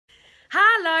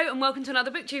Hello and welcome to another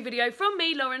booktube video from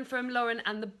me, Lauren, from Lauren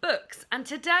and the Books. And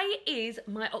today is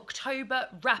my October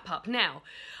wrap-up. Now,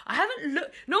 I haven't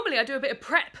looked, normally I do a bit of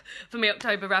prep for my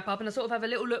October wrap-up and I sort of have a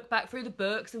little look back through the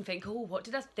books and think, oh, what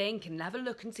did I think? And have a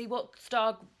look and see what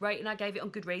star rating I gave it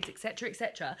on Goodreads, etc,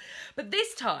 etc. But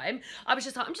this time, I was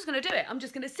just like, I'm just going to do it. I'm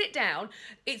just going to sit down.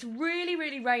 It's really,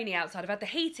 really rainy outside. I've had the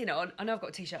heating on. I know I've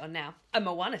got a t-shirt on now. A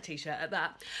Moana t-shirt at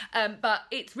that. But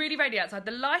it's really rainy outside.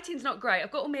 The lighting's not great. I've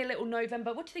got on me a little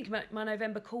November. What do you think about my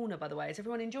November corner, by the way? Is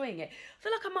everyone enjoying it? I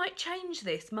feel like I might change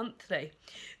this monthly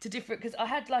to different, because I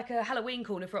had like a Halloween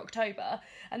corner for October,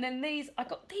 and then these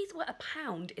were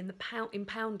 £1 in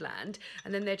Poundland,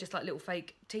 and then they're just like little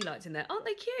fake tea lights in there. Aren't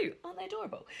they cute? Aren't they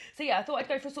adorable? So yeah, I thought I'd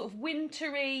go for a sort of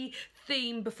wintry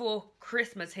theme before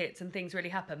Christmas hits and things really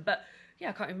happen. But yeah,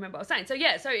 I can't even remember what I was saying. So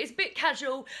yeah, so it's a bit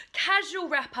casual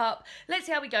wrap up. Let's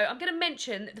see how we go. I'm going to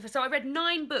mention, so I read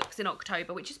 9 books in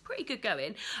October, which is pretty good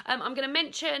going. I'm going to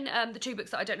mention the 2 books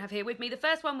that I don't have here with me. The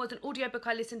first one was an audiobook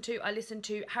I listened to. I listened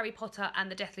to Harry Potter and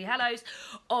the Deathly Hallows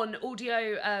on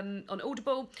audio, on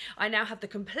Audible. I now have the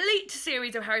complete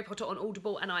series of Harry Potter on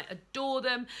Audible and I adore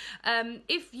them.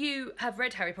 If you have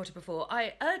read Harry Potter before,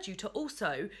 I urge you to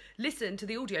also listen to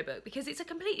the audiobook because it's a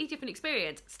completely different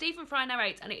experience. Stephen Fry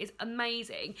narrates and it is amazing.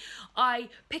 I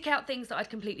pick out things that I'd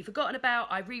completely forgotten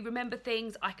about. I remember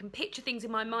things. I can picture things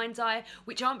in my mind's eye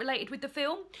which aren't related with the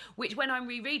film, which when I'm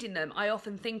rereading them, I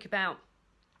often think about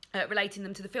relating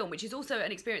them to the film, which is also an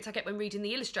experience I get when reading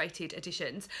the illustrated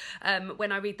editions.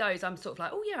 When I read those, I'm sort of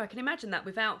like, oh yeah, I can imagine that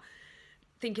without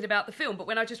thinking about the film. But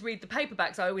when I just read the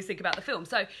paperbacks, I always think about the film.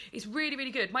 So it's really,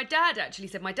 really good. My dad actually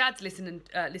said, my dad's listening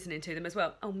to them as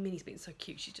well. Oh, Minnie's being so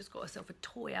cute. She's just got herself a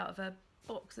toy out of her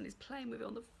box and is playing with it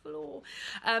on the floor.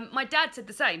 My dad said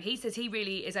the same. He says he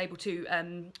really is able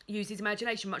to use his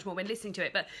imagination much more when listening to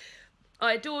it. But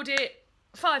I adored it.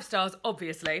 5 stars,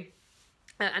 obviously.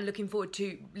 And looking forward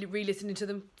to re-listening to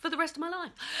them for the rest of my life.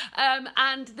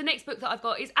 And the next book that I've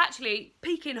got is actually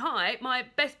peaking high, my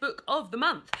best book of the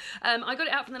month. I got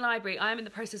it out from the library. I am in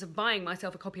the process of buying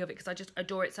myself a copy of it because I just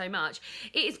adore it so much.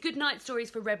 It is Goodnight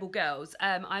Stories for Rebel Girls.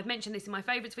 I've mentioned this in my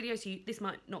favourites video, so this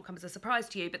might not come as a surprise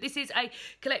to you, but this is a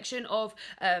collection of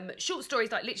short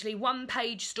stories, like literally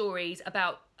 1-page stories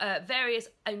about various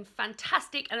and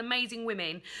fantastic and amazing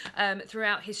women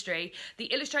throughout history. The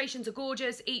illustrations are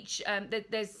gorgeous. Each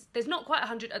there's not quite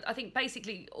 100. I think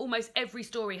basically almost every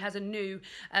story has a new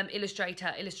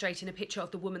illustrator illustrating a picture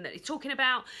of the woman that it's talking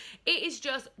about. It is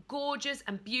just gorgeous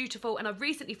and beautiful. And I've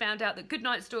recently found out that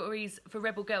Goodnight Stories for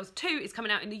Rebel Girls 2 is coming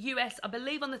out in the US, I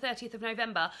believe on the 30th of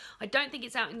November. I don't think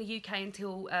it's out in the UK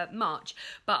until March,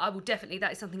 but I will definitely,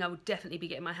 that is something I will definitely be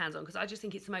getting my hands on because I just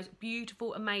think it's the most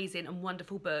beautiful, amazing and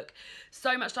wonderful book.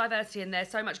 So much diversity in there,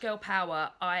 so much girl power.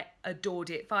 I adored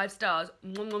it. 5 stars.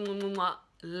 Mwah, mwah, mwah, mwah, mwah.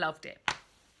 Loved it.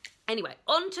 Anyway,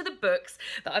 on to the books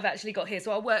that I've actually got here.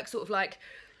 So I'll work sort of like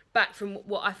back from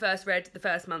what I first read the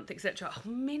first month, etc. Oh,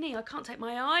 Minnie, I can't take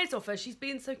my eyes off her. She's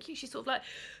being so cute. She's sort of like,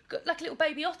 got like a little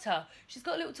baby otter. She's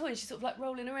got a little toy and she's sort of like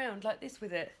rolling around like this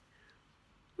with it.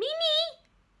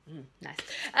 Mimi! Nice.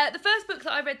 The first book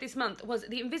that I read this month was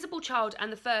The Invisible Child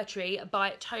and the Fir Tree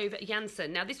by Tove Jansson.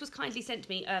 Now, this was kindly sent to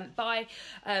me by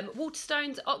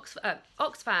Waterstones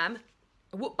Oxfam.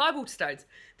 By Waterstones.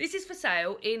 This is for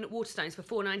sale in Waterstones for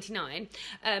 $4.99,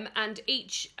 and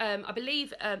each, I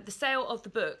believe, the sale of the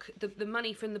book, the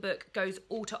money from the book goes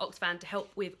all to Oxfam to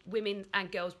help with Women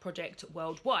and Girls Project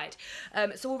worldwide.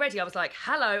 So already I was like,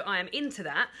 hello, I am into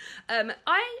that.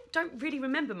 I don't really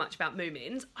remember much about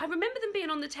Moomins. I remember them being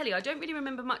on the telly. I don't really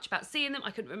remember much about seeing them.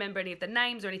 I couldn't remember any of the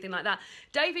names or anything like that.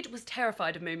 David was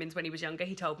terrified of Moomins when he was younger,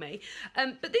 he told me.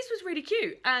 But this was really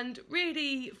cute and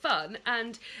really fun,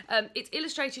 and it's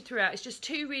illustrated throughout. It's just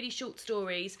 2 really short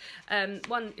stories.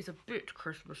 One is a bit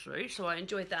Christmassy, so I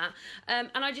enjoyed that. And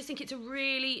I just think it's a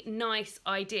really nice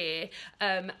idea,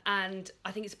 and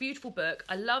I think it's a beautiful book.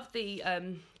 I love the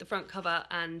front cover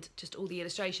and just all the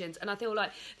illustrations, and I feel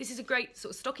like this is a great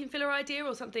sort of stocking filler idea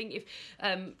or something if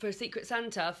for a Secret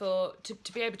Santa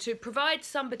to be able to provide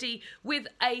somebody with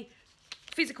a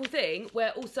physical thing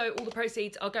where also all the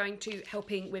proceeds are going to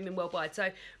helping women worldwide. So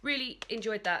really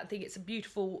enjoyed that. I think it's a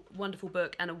beautiful, wonderful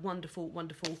book and a wonderful,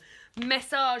 wonderful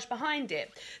message behind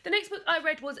it. The next book I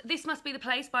read was This Must Be the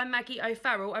Place by Maggie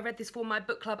O'Farrell. I read this for my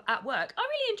book club at work. I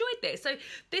really enjoyed this. So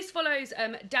this follows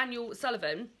Daniel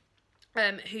Sullivan,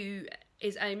 who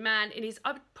is a man in his,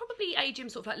 I would probably age him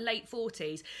sort of like late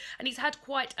 40s, and he's had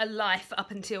quite a life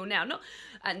up until now,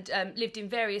 lived in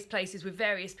various places with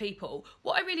various people.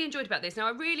 What I really enjoyed about this, now I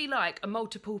really like a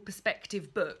multiple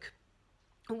perspective book.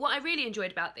 And what I really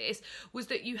enjoyed about this was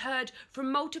that you heard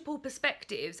from multiple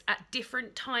perspectives at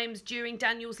different times during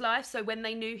Daniel's life. So when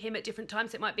they knew him at different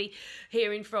times, it might be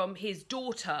hearing from his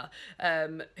daughter,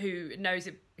 who knows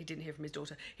it. He didn't hear from his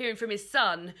daughter. Hearing from his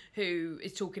son, who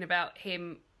is talking about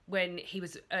him when he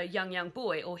was a young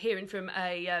boy, or hearing from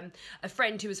a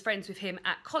friend who was friends with him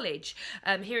at college,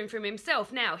 hearing from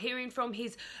himself now, hearing from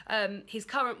his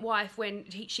current wife when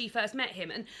she first met him.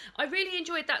 And I really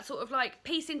enjoyed that sort of like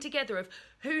piecing together of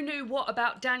who knew what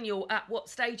about Daniel at what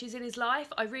stages in his life.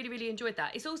 I really enjoyed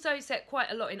that. It's also set quite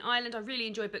a lot in Ireland. I really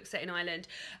enjoy books set in Ireland.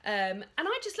 And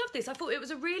I just love this. I thought it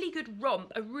was a really good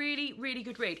romp, a really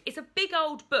good read. It's a big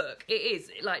old book. It is,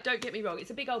 like, don't get me wrong,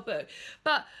 it's a big old book.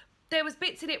 But there was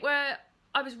bits in it where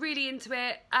I was really into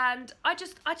it, and I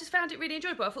just found it really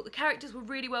enjoyable. I thought the characters were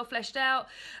really well fleshed out.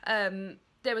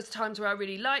 There was times where I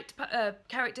really liked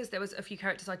characters. There was a few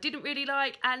characters I didn't really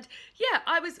like. And yeah,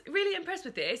 I was really impressed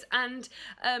with this, and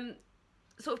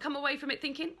sort of come away from it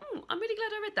thinking, I'm really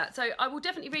glad I read that. So I will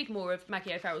definitely read more of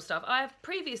Maggie O'Farrell stuff. I have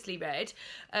previously read,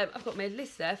 I've got my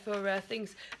list there for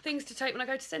things to take when I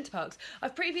go to Centre Parks.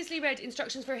 I've previously read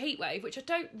Instructions for a Heatwave, which I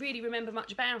don't really remember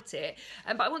much about it,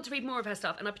 but I want to read more of her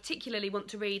stuff, and I particularly want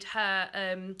to read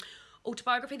her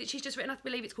autobiography that she's just written. I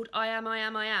believe it's called I Am,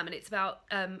 and it's about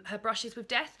her brushes with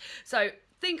death. So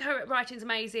think her writing's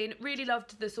amazing. Really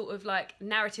loved the sort of like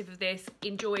narrative of this.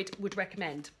 Enjoyed, would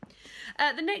recommend.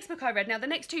 The next book I read, now the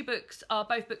next two books are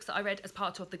both books that I read as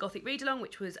part of the Gothic Read Along,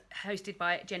 which was hosted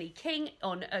by Jenny King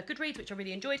on Goodreads, which I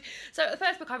really enjoyed. So the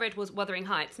first book I read was Wuthering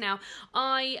Heights. Now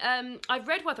I've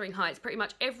read Wuthering Heights pretty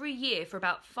much every year for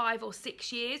about 5 or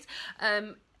 6 years.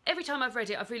 Every time I've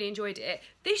read it, I've really enjoyed it.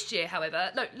 This year,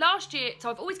 however, no, last year, so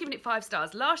I've always given it 5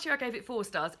 stars. Last year I gave it 4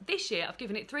 stars. This year I've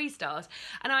given it 3 stars.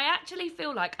 And I actually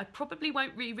feel like I probably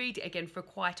won't reread it again for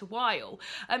quite a while.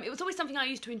 It was always something I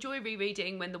used to enjoy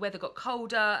rereading when the weather got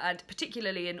colder, and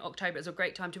particularly in October, it was a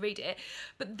great time to read it.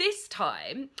 But this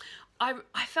time,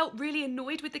 I felt really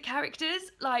annoyed with the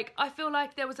characters. Like, I feel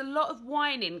like there was a lot of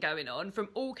whining going on from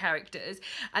all characters,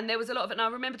 and there was a lot of, and I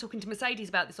remember talking to Mercedes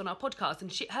about this on our podcast,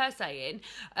 and her saying,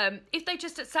 if they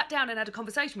just sat down and had a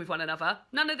conversation with one another,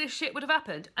 none of this shit would have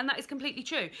happened, and that is completely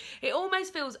true. It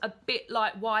almost feels a bit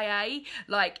like YA,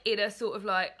 like in a sort of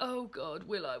like, oh God,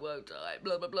 will I, won't I,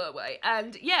 blah, blah, blah way.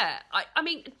 And yeah, I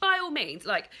mean, by all means,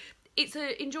 like, it's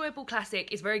an enjoyable classic,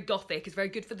 it's very gothic, it's very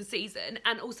good for the season,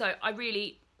 and also I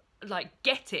really like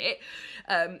get it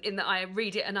in that I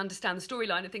read it and understand the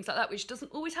storyline and things like that, which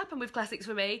doesn't always happen with classics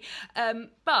for me,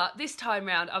 but this time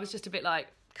round I was just a bit like,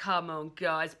 come on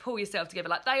guys, pull yourself together.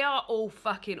 Like, they are all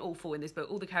fucking awful in this book,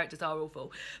 all the characters are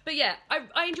awful. But yeah,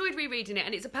 I enjoyed rereading it,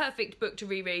 and it's a perfect book to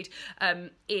reread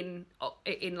in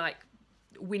like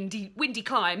windy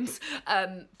climes,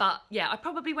 but yeah, I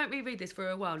probably won't reread this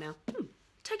for a while now.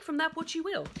 Take from that what you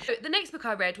will. The next book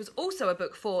I read was also a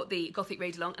book for the Gothic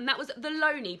Read Along, and that was The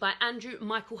Loney by Andrew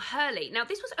Michael Hurley. Now,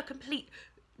 this was a complete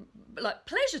like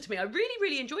pleasure to me. I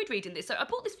really enjoyed reading this. So I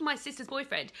bought this for my sister's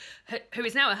boyfriend, who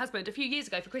is now her husband, a few years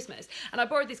ago for Christmas, and I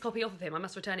borrowed this copy off of him. I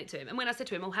must return it to him. And when I said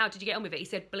to him, oh, how did you get on with it? He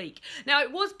said bleak. Now,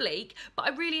 it was bleak, but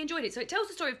I really enjoyed it. So it tells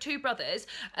the story of two brothers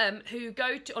who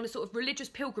go on a sort of religious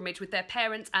pilgrimage with their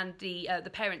parents and the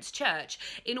parents' church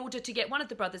in order to get one of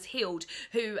the brothers healed,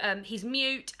 who he's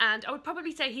mute, and I would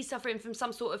probably say he's suffering from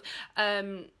some sort of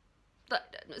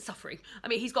suffering. I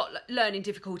mean, he's got learning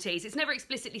difficulties. It's never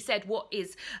explicitly said what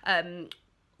is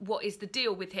the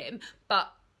deal with him,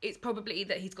 but it's probably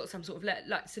that he's got some sort of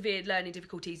like severe learning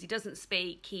difficulties. He doesn't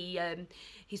speak. He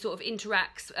sort of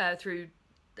interacts through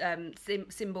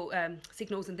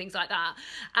signals and things like that,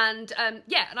 and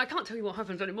yeah, and I can't tell you what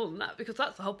happens any more than that because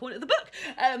that's the whole point of the book,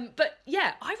 but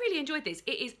yeah, I really enjoyed this.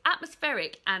 It is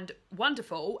atmospheric and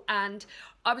wonderful, and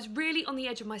I was really on the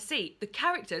edge of my seat. The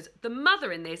characters, the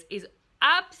mother in this is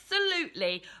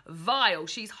absolutely vile.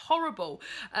 She's horrible,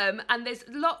 and there's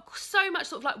so much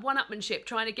sort of like one-upmanship,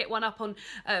 trying to get one up on,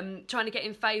 trying to get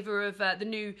in favour of the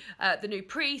new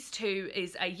priest, who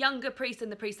is a younger priest than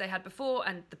the priest they had before,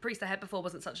 and the priest they had before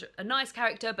wasn't such a nice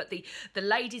character, but the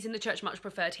ladies in the church much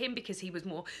preferred him because he was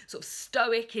more sort of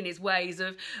stoic in his ways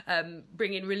of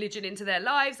bringing religion into their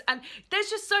lives. And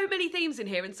there's just so many themes in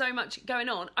here and so much going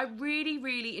on. I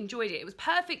really enjoyed it. It was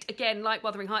perfect, again, like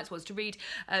Wuthering Heights was, to read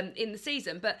in the season.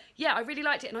 But yeah, I really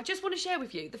liked it, and I just want to share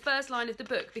with you the first line of the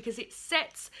book because it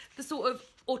sets the sort of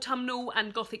autumnal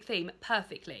and gothic theme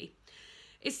perfectly.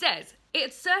 It says, "It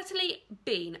had certainly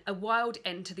been a wild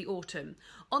end to the autumn.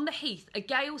 On the heath, a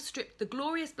gale stripped the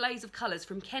glorious blaze of colours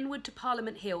from Kenwood to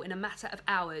Parliament Hill in a matter of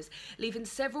hours, leaving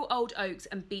several old oaks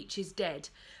and beeches dead.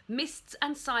 Mists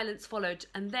and silence followed,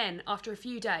 and then, after a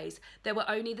few days, there were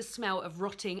only the smell of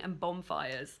rotting and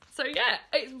bonfires. So yeah,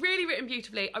 it's really written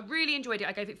beautifully. I really enjoyed it.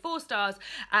 I gave it 4 stars,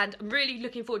 and I'm really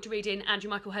looking forward to reading Andrew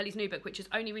Michael Hurley's new book, which has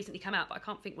only recently come out, but I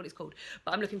can't think what it's called.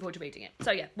 But I'm looking forward to reading it.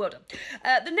 So yeah, well done.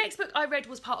 The next book I read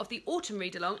was part of the autumn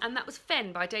read-along, and that was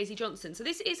Fen by Daisy Johnson. So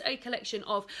this is a collection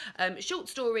of short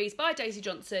stories by Daisy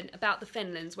Johnson about the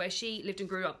Fenlands, where she lived and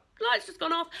grew up. Light's just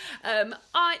gone off.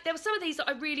 There were some of these that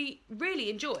I really,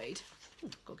 really enjoyed. Ooh,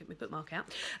 gotta get my bookmark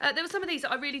out. There were some of these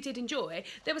that I really did enjoy.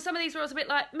 There were some of these where I was a bit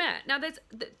like, meh. Now there's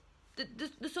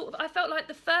the sort of, I felt like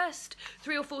the first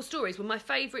 3 or 4 stories were my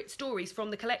favourite stories from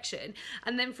the collection,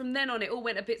 and then from then on it all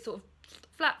went a bit sort of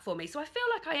flat for me. So I feel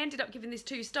like I ended up giving this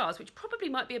 2 stars, which probably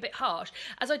might be a bit harsh,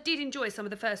 as I did enjoy some of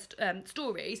the first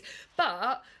stories,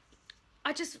 but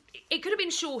it could have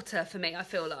been shorter for me, I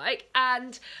feel like,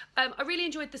 and I really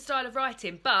enjoyed the style of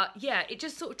writing, but yeah, it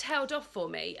just sort of tailed off for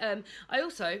me. I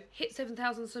also hit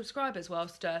 7,000 subscribers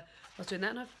whilst I was doing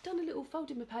that, and I've done a little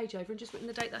folded my page over and just written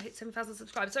the date that I hit 7,000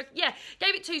 subscribers. So yeah,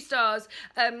 gave it 2 stars.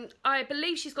 I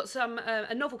believe she's got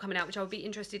a novel coming out, which I would be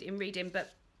interested in reading,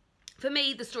 but for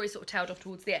me, the story sort of tailed off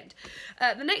towards the end.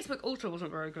 The next book also wasn't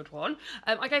a very good one.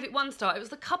 I gave it 1 star. It was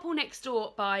The Couple Next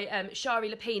Door by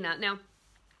Shari Lapina. Now,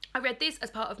 I read this as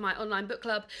part of my online book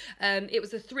club. It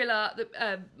was a thriller.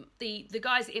 The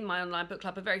guys in my online book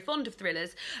club are very fond of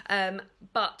thrillers,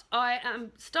 but I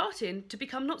am starting to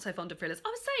become not so fond of thrillers. I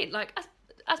was saying, like,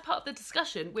 as part of the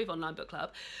discussion with Online Book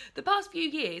Club, the past few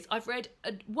years I've read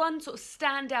one sort of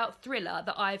standout thriller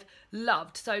that I've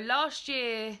loved. So last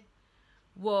year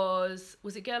was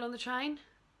it Girl on the Train?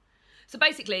 So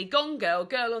basically, Gone Girl,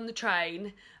 Girl on the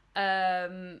Train,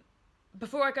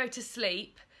 Before I Go to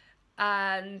Sleep,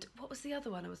 and what was the other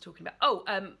one I was talking about? Oh,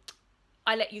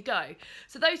 I Let You Go.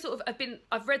 So those sort of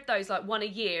I've read those like 1 a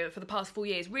year for the past 4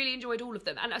 years, really enjoyed all of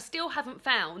them, and I still haven't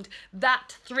found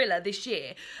that thriller this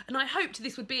year, and I hoped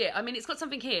this would be it. I mean, it's got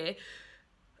something here,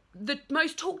 the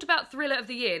most talked about thriller of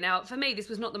the year. Now, for me, this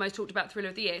was not the most talked about thriller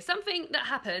of the year. Something that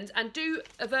happened, and do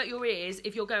avert your ears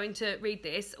if you're going to read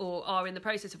this or are in the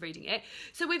process of reading it.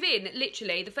 So within,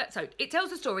 literally, so it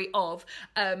tells the story of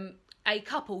a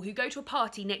couple who go to a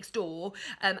party next door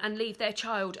and leave their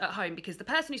child at home because the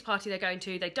person whose party they're going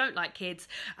to, they don't like kids,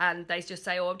 and they just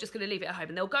say, oh, I'm just going to leave it at home,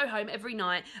 and they'll go home every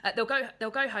night, they'll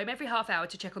go home every half hour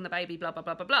to check on the baby, blah, blah,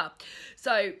 blah, blah, blah.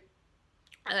 So,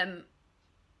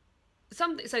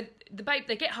 so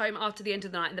they get home after the end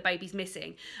of the night and the baby's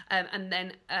missing, and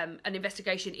then an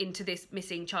investigation into this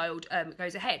missing child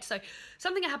goes ahead. So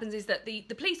something that happens is that the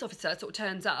police officer sort of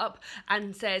turns up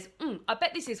and says, I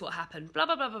bet this is what happened, blah,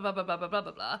 blah, blah, blah, blah, blah, blah, blah,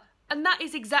 blah, blah. And that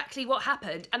is exactly what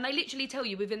happened. And they literally tell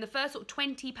you within the first sort of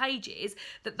 20 pages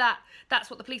that's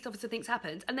what the police officer thinks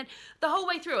happened. And then the whole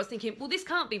way through I was thinking, well, this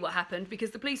can't be what happened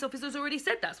because the police officer's already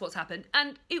said that's what's happened.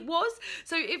 And it was.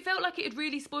 So it felt like it had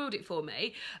really spoiled it for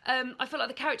me. I felt like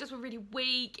the characters were really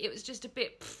weak. It was just a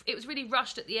bit, it was really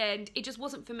rushed at the end. It just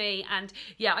wasn't for me. And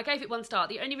yeah, I gave it 1 star.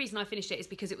 The only reason I finished it is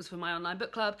because it was for my online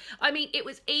book club. I mean, it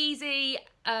was easy,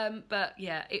 but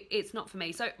yeah, it's not for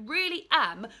me. So really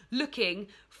am looking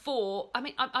for, I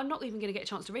mean, I'm not even going to get a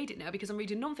chance to read it now because I'm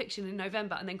reading non-fiction in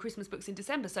November and then Christmas books in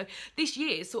December. So this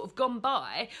year's sort of gone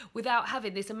by without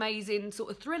having this amazing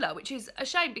sort of thriller, which is a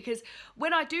shame because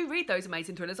when I do read those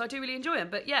amazing thrillers, I do really enjoy them.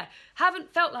 But yeah,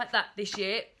 haven't felt like that this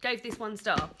year. Gave this 1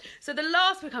 star. So the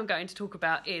last book I'm going to talk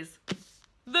about is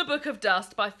The Book of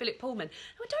Dust by Philip Pullman.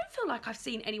 Now, I don't feel like I've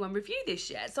seen anyone review this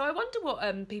yet, so I wonder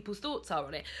what people's thoughts are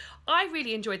on it. I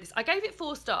really enjoyed this. I gave it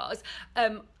 4 stars,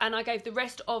 and I gave the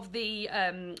rest of the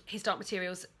His Dark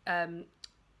Materials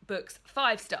books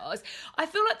 5 stars. I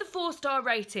feel like the 4-star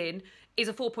rating is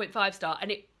a 4.5 star,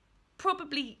 and it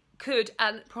probably could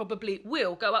and probably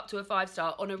will go up to a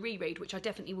 5-star on a reread, which I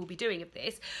definitely will be doing of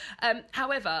this.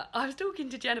 However, I was talking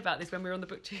to Jen about this when we were on the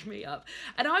booktube meetup,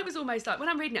 and I was almost like, when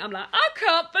I'm reading it, I'm like, I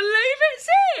can't believe it's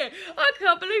here! I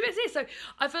can't believe it's here! So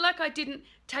I feel like I didn't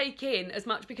take in as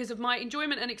much because of my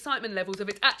enjoyment and excitement levels of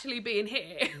it actually being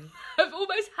here. I've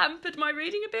almost hampered my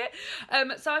reading a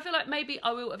bit. So I feel like maybe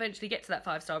I will eventually get to that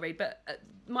 5-star read, but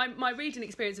my reading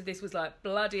experience of this was like,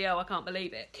 bloody hell, I can't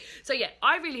believe it. So yeah,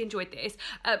 I really enjoyed this.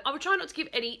 I will try not to give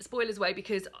any spoilers away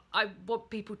because I want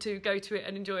people to go to it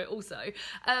and enjoy it also.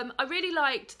 I really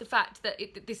liked the fact that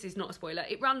this is not a spoiler.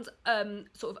 It runs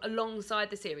sort of alongside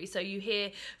the series. So you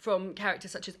hear from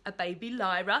characters such as a baby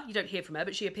Lyra. You don't hear from her,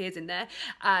 but she appears in there.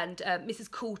 And Mrs.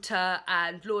 Coulter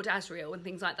and Lord Asriel and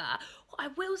things like that. What I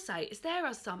will say is there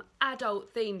are some adult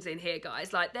themes in here,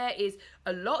 guys. Like, there is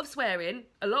a lot of swearing,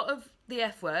 a lot of the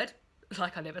F word,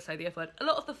 like I never say the F word, a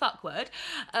lot of the fuck word.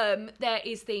 There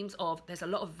is themes of, there's a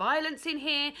lot of violence in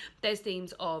here. There's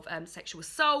themes of sexual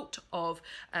assault, of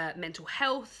mental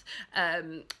health,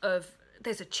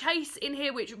 there's a chase in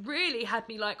here which really had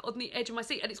me like on the edge of my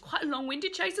seat, and it's quite a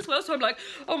long-winded chase as well, so I'm like,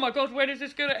 oh my god, when is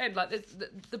this gonna end? Like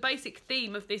the basic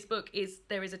theme of this book is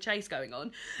there is a chase going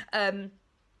on,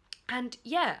 and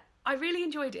yeah, I really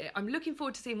enjoyed it. I'm looking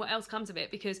forward to seeing what else comes of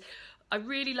it, because I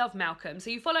really love Malcolm.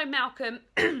 So you follow Malcolm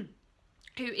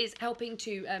who is helping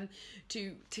to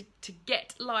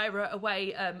get Lyra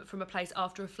away from a place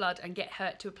after a flood and get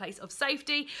her to a place of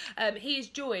safety. He is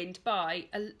joined by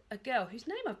a girl whose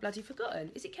name I've bloody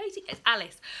forgotten. Is it Katie? It's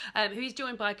Alice, who is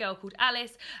joined by a girl called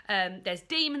Alice. There's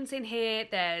demons in here.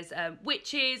 There's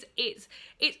witches. It's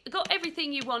got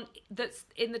everything you want that's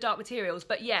in the Dark Materials,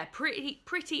 but yeah,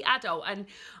 pretty adult. And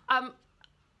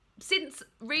since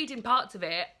reading parts of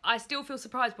it, I still feel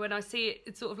surprised when I see it.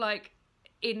 It's sort of like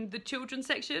in the children's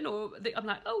section, I'm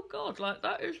like, oh god, like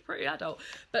that is pretty adult,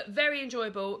 but very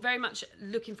enjoyable. Very much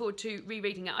looking forward to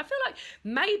rereading it. I feel like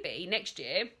maybe next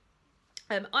year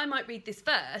I might read this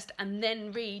first and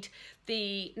then read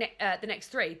the next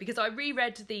three, because I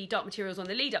reread the Dark Materials on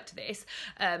the lead up to this,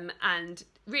 and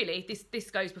really this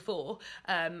goes before.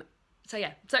 So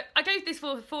yeah, so I gave this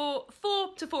 4 to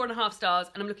 4.5 stars,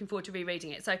 and I'm looking forward to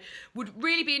rereading it. So would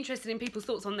really be interested in people's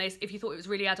thoughts on this, if you thought it was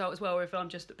really adult as well, or if I'm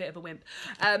just a bit of a wimp.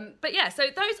 But yeah, so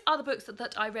those are the books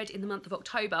that I read in the month of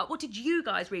October. What did you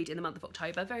guys read in the month of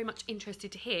October? Very much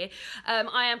interested to hear.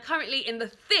 I am currently in the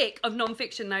thick of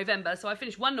non-fiction November, so I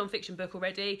finished 1 non-fiction book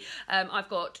already. I've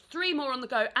got 3 more on the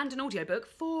go and an audiobook,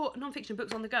 4 non-fiction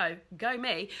books on the go. Go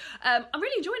me. I'm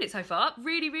really enjoying it so far.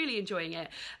 Really enjoying it,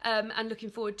 and looking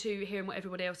forward to hearing what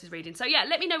everybody else is reading. So yeah,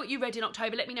 let me know what you read in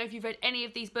October. Let me know if you've read any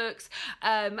of these books,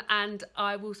 and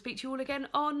I will speak to you all again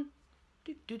on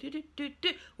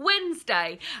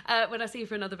Wednesday when I see you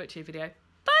for another BookTube video.